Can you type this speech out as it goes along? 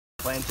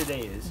Plan today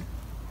is.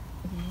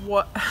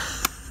 What?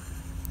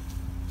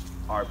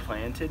 Our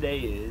plan today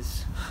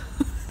is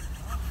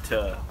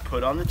to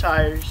put on the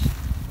tires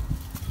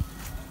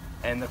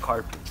and the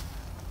carpet.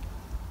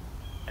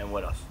 And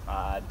what else?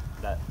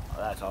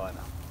 That's all I know.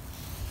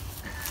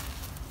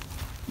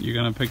 You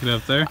gonna pick it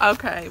up there?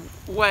 Okay,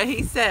 what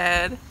he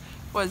said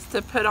was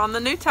to put on the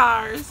new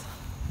tires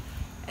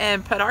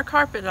and put our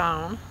carpet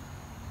on.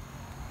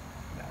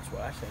 That's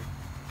what I said.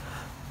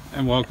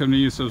 And welcome to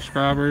you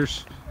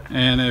subscribers.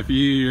 And if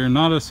you're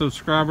not a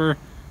subscriber,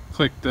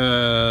 click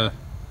the,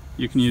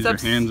 you can use your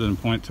hands and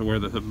point to where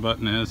the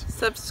button is.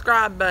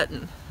 Subscribe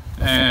button.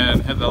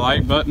 And hit the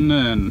like button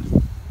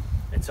and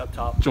It's up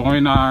top.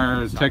 join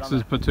our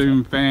Texas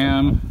Pontoon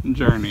fam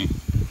journey.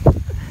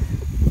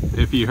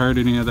 If you heard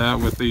any of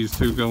that with these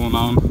two going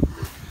on.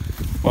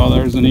 Well,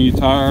 there's an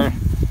E-tire.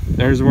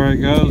 There's where it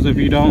goes. If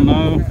you don't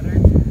know,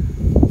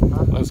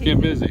 let's get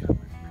busy.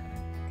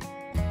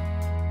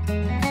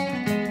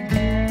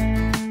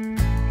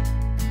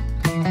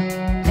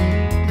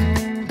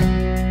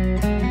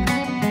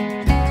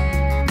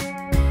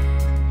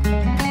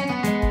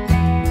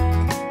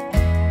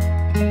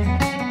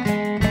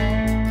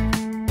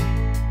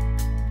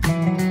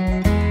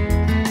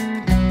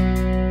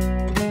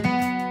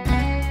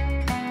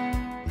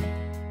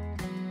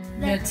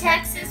 The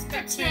Texas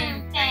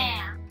Pontoon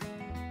fam.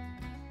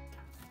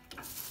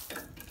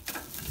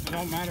 It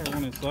don't matter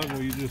when it's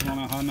level, you just want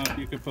to high enough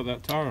you can put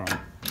that tire on.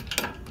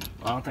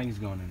 I don't think it's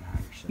going in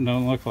higher. So.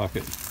 Don't look like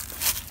it.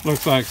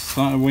 Looks like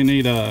we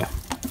need a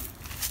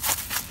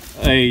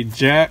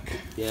jack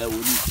Yeah, it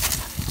wouldn't.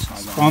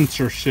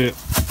 sponsorship.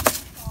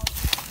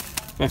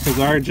 Because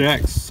our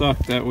jacks suck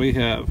that we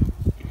have.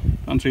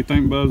 Don't you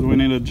think, Buzz, we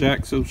need a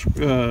jack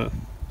sponsorship?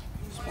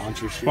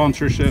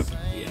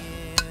 Yeah.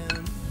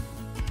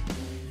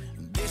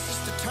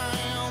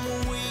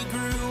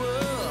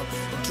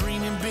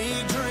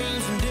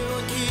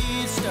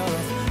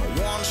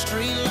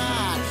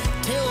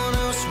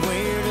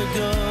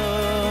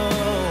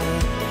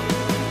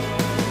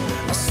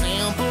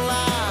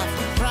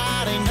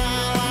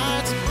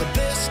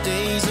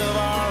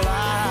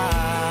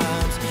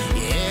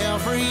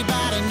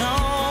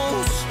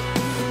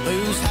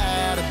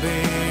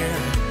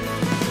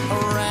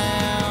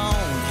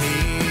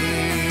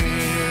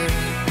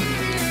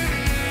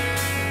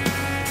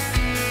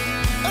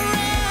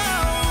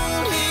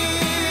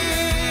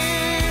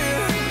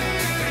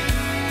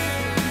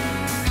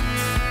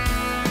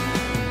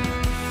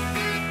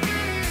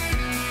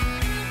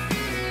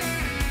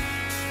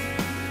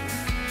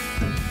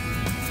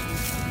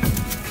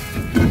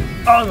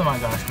 Oh my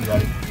gosh, we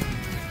got it.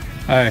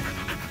 Hey, I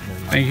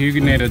think you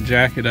need to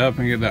jack it up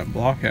and get that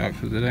block out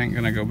because it ain't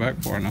going to go back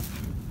far enough.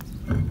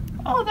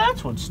 Oh,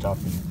 that's what's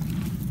stopping it.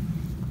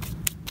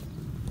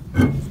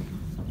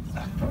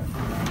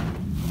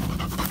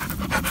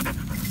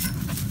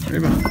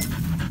 Reba,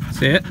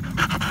 sit,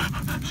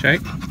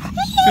 shake.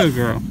 Good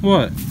girl.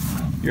 What?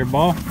 Your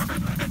ball?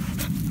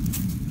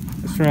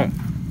 That's right.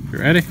 You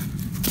ready?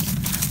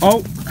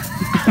 Oh!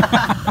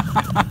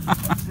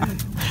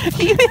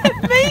 You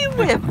hit me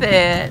with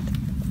it.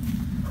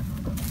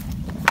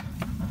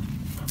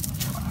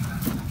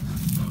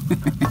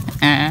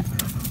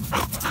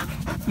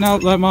 No,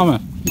 let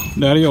Mama.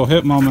 Daddy will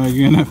hit Mama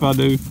again if I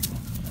do.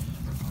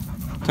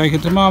 Take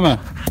it to Mama.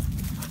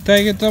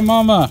 Take it to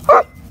Mama.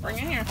 Bring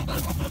it here.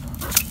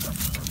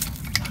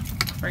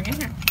 Bring it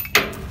here.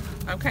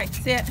 Okay,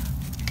 sit.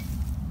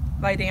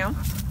 Lay down.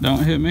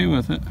 Don't hit me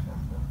with it.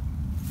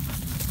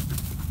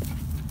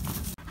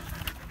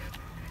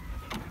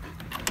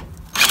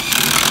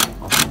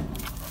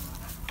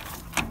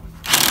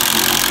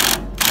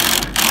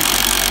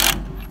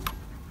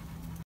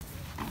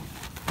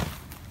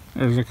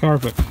 There's a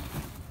carpet.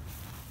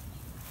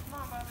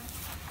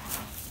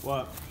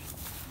 What?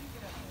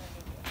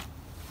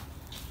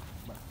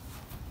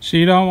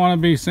 She don't want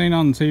to be seen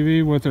on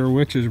TV with her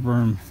witch's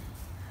broom.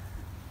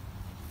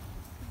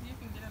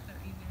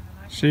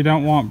 She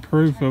don't want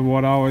proof of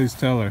what I always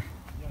tell her.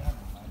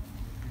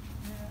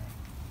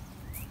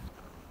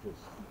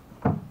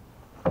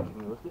 Can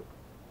you lift it?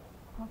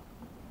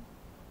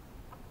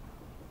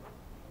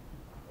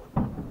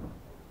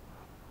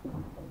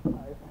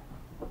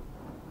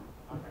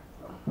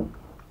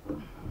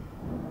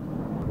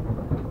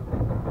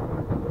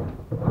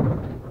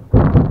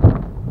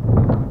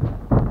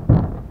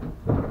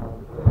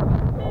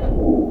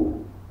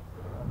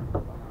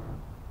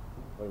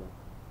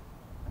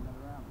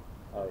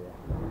 Oh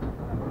yeah.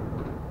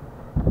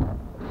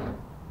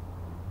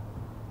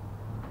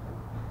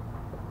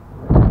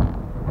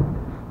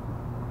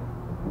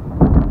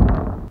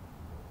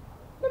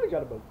 Then we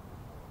got a boat.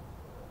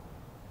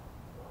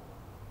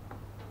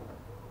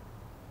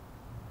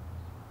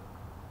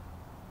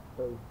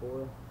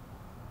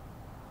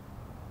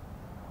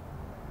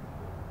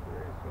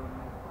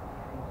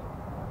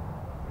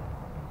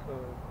 So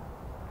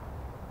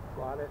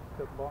slide it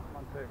to the bottom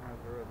and take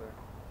measure right there.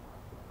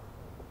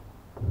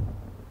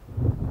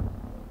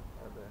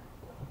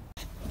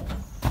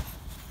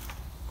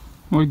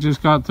 We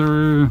just got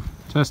through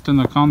Testing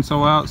the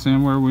console out,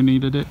 seeing where we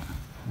needed it.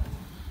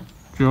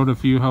 Drilled a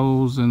few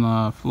holes in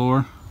the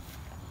floor.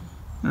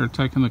 They're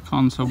taking the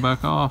console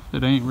back off.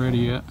 It ain't ready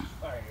yet.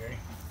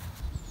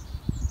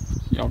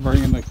 Y'all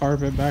bringing the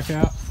carpet back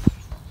out?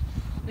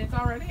 It's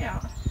already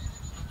out.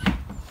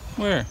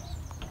 Where?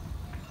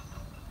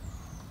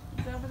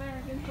 It's over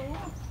there against the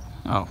wall.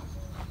 Oh,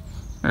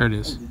 there it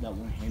is. That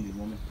one-handed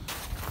woman.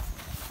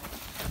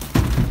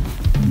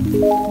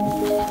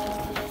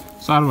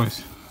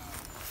 Sideways.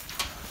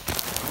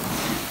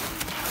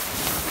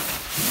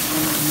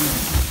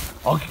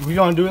 Okay, we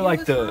gonna do it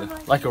like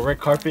a red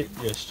carpet?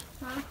 Yes.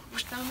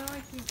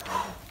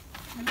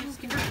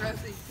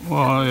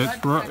 Well,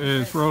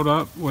 it's rolled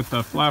up with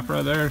the flap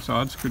right there, so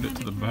I'd screw it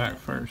to the back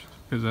first,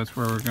 because that's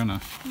where we're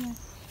gonna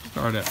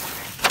start at.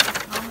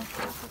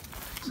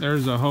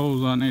 There's the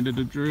holes I needed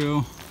to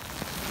drill.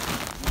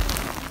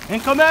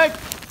 And come back!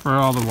 For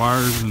all the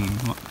wires and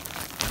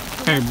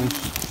cables.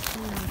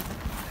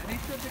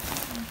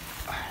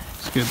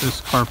 Let's get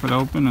this carpet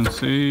open and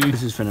see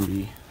This is gonna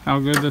be. how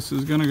good this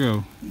is gonna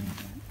go.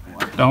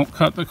 Don't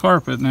cut the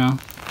carpet now.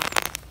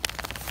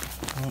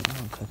 I don't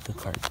know, cut the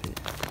carpet.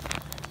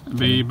 It'd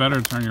be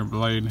better to turn your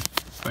blade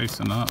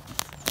facing up.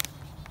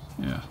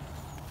 Yeah.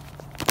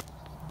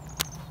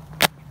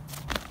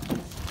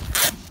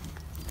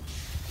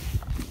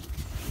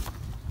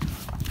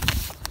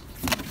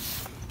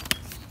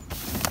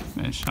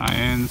 Miss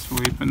Cheyenne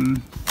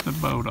sweeping the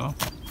boat off.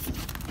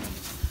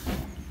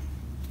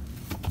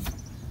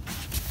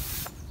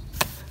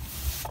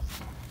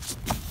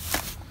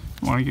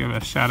 Want to give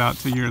a shout out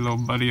to your little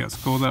buddy at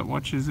school that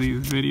watches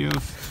these videos.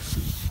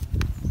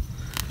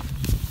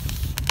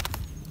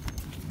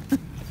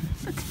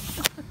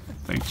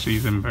 I think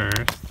she's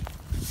embarrassed.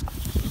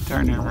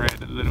 Turning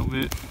red a little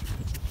bit.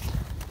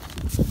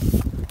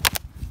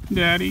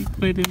 Daddy,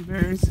 quit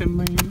embarrassing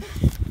me.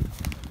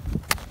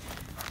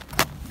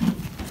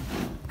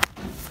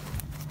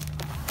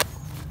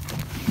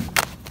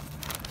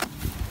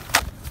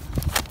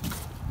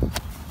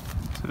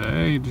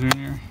 Today,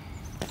 Junior.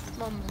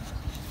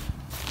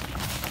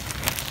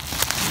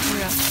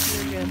 Yeah,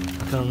 you're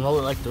good. Gonna roll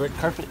it like the red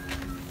carpet.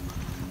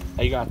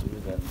 How you got to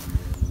do that?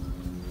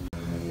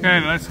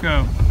 Okay, let's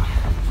go.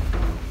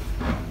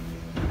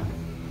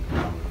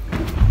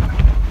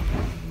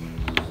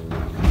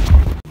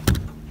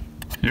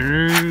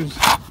 Here's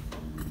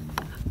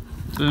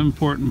the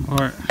important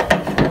part.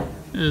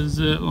 Is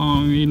it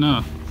long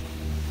enough?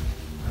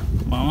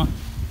 Mama?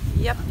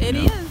 Yep, it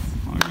Yeah. is.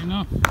 Long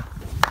enough.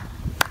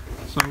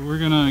 So we're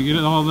gonna get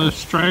all this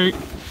straight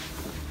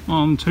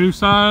on two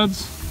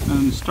sides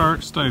and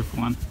start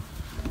stapling.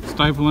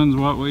 Stapling's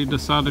what we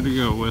decided to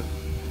go with.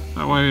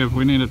 That way if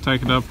we need to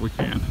take it up, we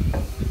can.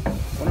 I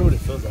wonder what it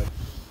feels like.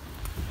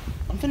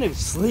 I'm gonna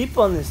sleep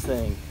on this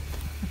thing.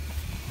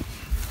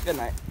 Good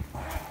night.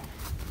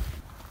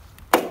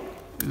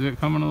 Is it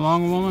coming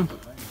along, woman?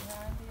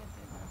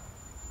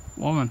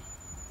 Woman,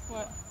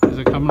 What? is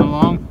it coming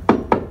along?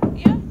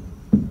 Yeah.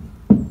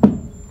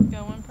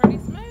 Going pretty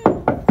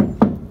smooth.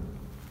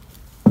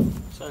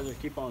 So they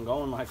keep on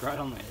going like right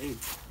on the edge.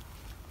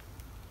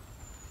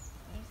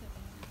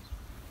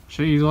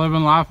 She's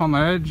living life on the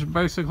edge,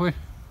 basically.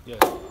 Yeah.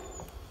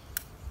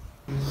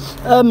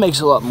 That makes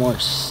a lot more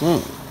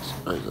sense.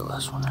 There's the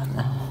last one right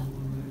there.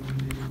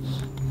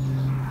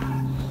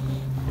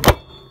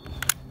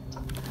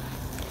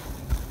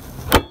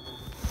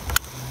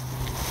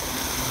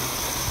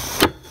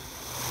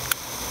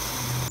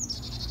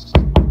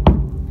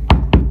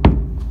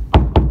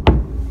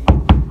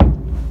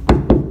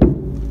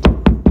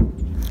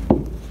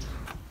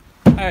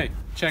 Hey,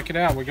 check it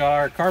out. We got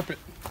our carpet.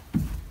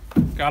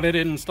 Got it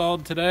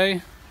installed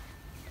today.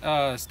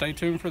 Stay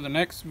tuned for the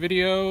next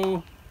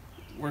video.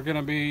 We're going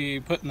to be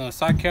putting the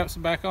side caps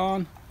back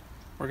on.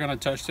 We're going to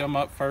touch them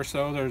up first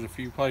though. There's a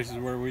few places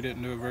where we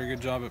didn't do a very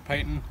good job at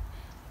painting.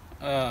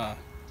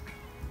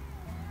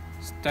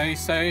 Stay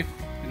safe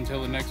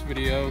until the next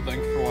video.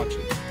 Thanks for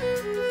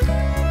watching.